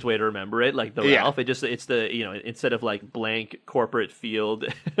easiest way to remember it, like the Ralph. It's the, instead of like blank corporate field,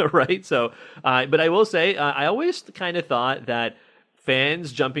 right? So, but I will say, I always kind of thought that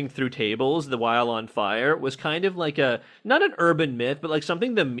fans jumping through tables while on fire was kind of like not an urban myth, but like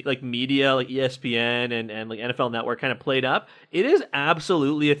something the like media, like ESPN and like NFL Network kind of played up. It is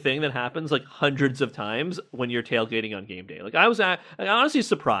absolutely a thing that happens like hundreds of times when you're tailgating on game day. Like I was honestly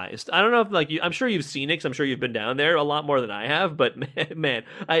surprised. I don't know if like I'm sure you've seen it, 'cause I'm sure you've been down there a lot more than I have, but man,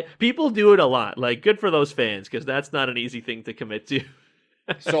 people do it a lot. Like, good for those fans, because that's not an easy thing to commit to.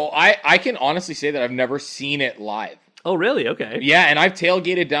 So I can honestly say that I've never seen it live. Oh, really? Okay. Yeah, and I've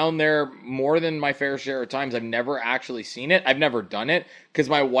tailgated down there more than my fair share of times. I've never actually seen it. I've never done it because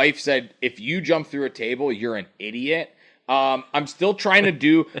my wife said, if you jump through a table, you're an idiot. I'm still trying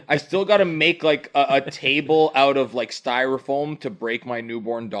to I still got to make like a table out of like styrofoam to break my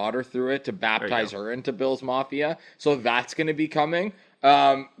newborn daughter through it to baptize her into Bills Mafia. So that's going to be coming.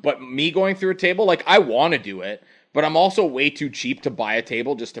 But me going through a table, like, I want to do it, but I'm also way too cheap to buy a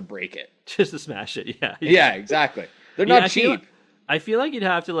table just to break it. Just to smash it, yeah. Yeah, exactly. They're not cheap. I feel like you'd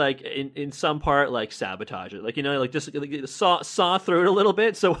have to, like, in some part, like, sabotage it. Like, like, just like, saw through it a little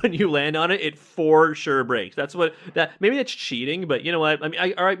bit, so when you land on it, it for sure breaks. Maybe that's cheating, but you know what? I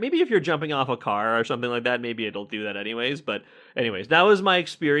mean, all right, maybe if you're jumping off a car or something like that, maybe it'll do that anyways. But anyways, that was my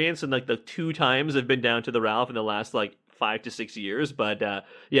experience, and like the 2 times I've been down to the Ralph in the last, like, 5 to 6 years. But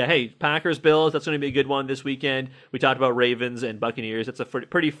yeah, hey, Packers, Bills, that's going to be a good one this weekend. We talked about Ravens and Buccaneers. That's a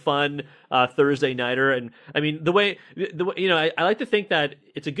pretty fun Thursday nighter. And I mean, the way I like to think that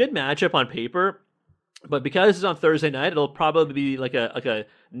it's a good matchup on paper, but because it's on Thursday night, it'll probably be like a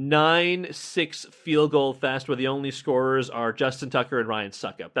 9-6 field goal fest where the only scorers are Justin Tucker and Ryan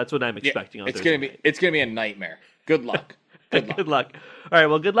Suckup. That's what I'm expecting on Thursday night. It's gonna be a nightmare. Good luck. Good luck. All right,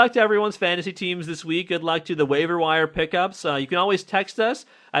 well, good luck to everyone's fantasy teams this week. Good luck to the waiver wire pickups. You can always text us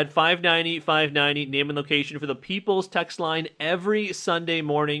at 590-590, name and location for the People's Text Line every Sunday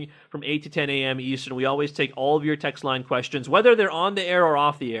morning from 8 to 10 a.m. Eastern. We always take all of your text line questions, whether they're on the air or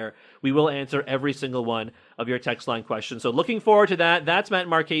off the air. We will answer every single one of your text line questions. So looking forward to that. That's Matt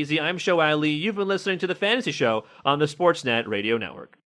Marchese. I'm Show Ali. You've been listening to The Fantasy Show on the Sportsnet Radio Network.